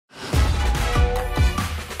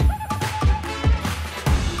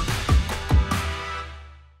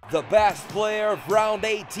The best player of round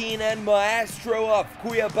 18 and maestro of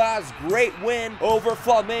Cuiabá's great win over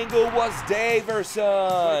Flamengo was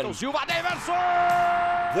Daverson.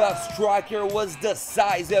 The striker was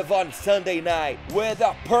decisive on Sunday night with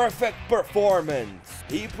a perfect performance.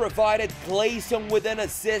 He provided Clayson with an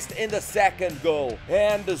assist in the second goal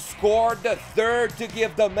and scored the third to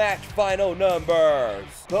give the match final numbers.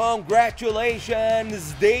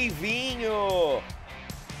 Congratulations, Davinho!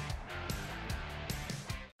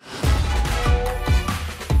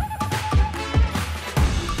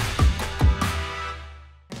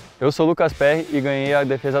 Eu sou Lucas Perry e ganhei a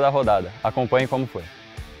defesa da rodada. Acompanhe como foi.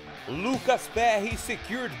 Lucas Perry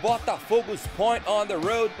secured Botafogo's point on the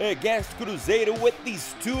road against Cruzeiro with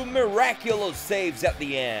these two miraculous saves at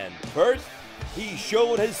the end. First, he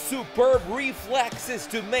showed his superb reflexes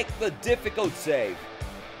to make the difficult save.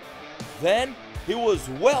 Then, he was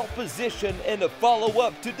well positioned in the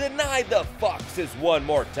follow-up to deny the Foxes one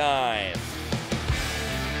more time.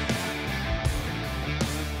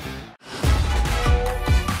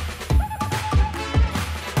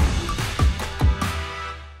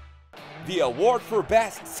 The award for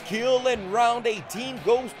best skill in round 18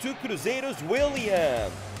 goes to Cruzeiro's William.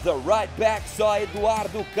 The right back saw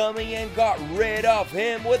Eduardo coming and got rid of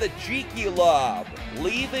him with a cheeky lob,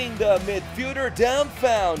 leaving the midfielder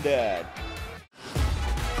dumbfounded.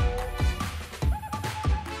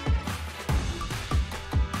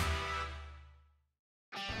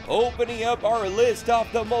 Opening up our list of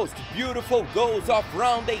the most beautiful goals of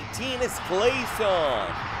round 18 is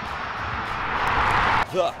Clayson.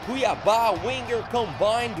 The Cuiabá winger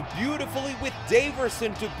combined beautifully with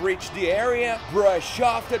Daverson to breach the area, brush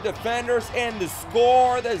off the defenders, and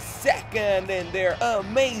score the second in their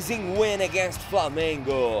amazing win against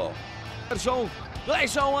Flamengo.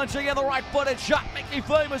 Clayson once again, the right-footed shot, make me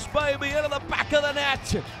famous, baby, into the back of the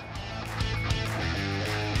net.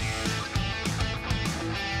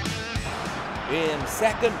 In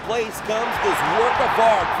second place comes this work of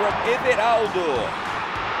art from Everaldo.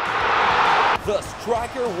 The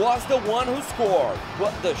striker was the one who scored,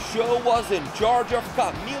 but the show was in charge of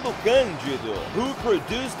Camilo Cândido, who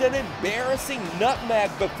produced an embarrassing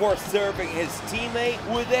nutmeg before serving his teammate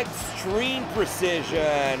with extreme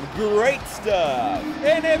precision. Great stuff!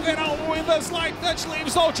 And Everaldo with a slight touch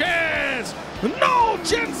leaves no chance! No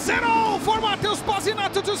chance at all for Matheus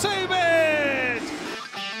Pazinato to save it!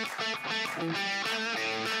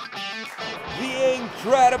 The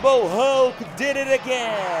incredible Hulk did it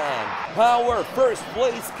again! Our first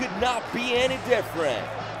place could not be any different.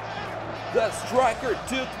 The striker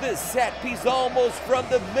took the set piece almost from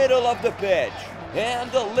the middle of the pitch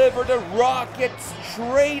and delivered a rocket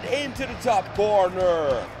straight into the top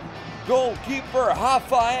corner. Goalkeeper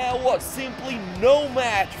Rafael was simply no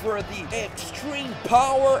match for the extreme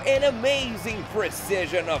power and amazing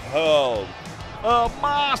precision of Hulk. A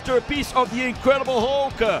masterpiece of the incredible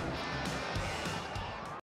Hulk.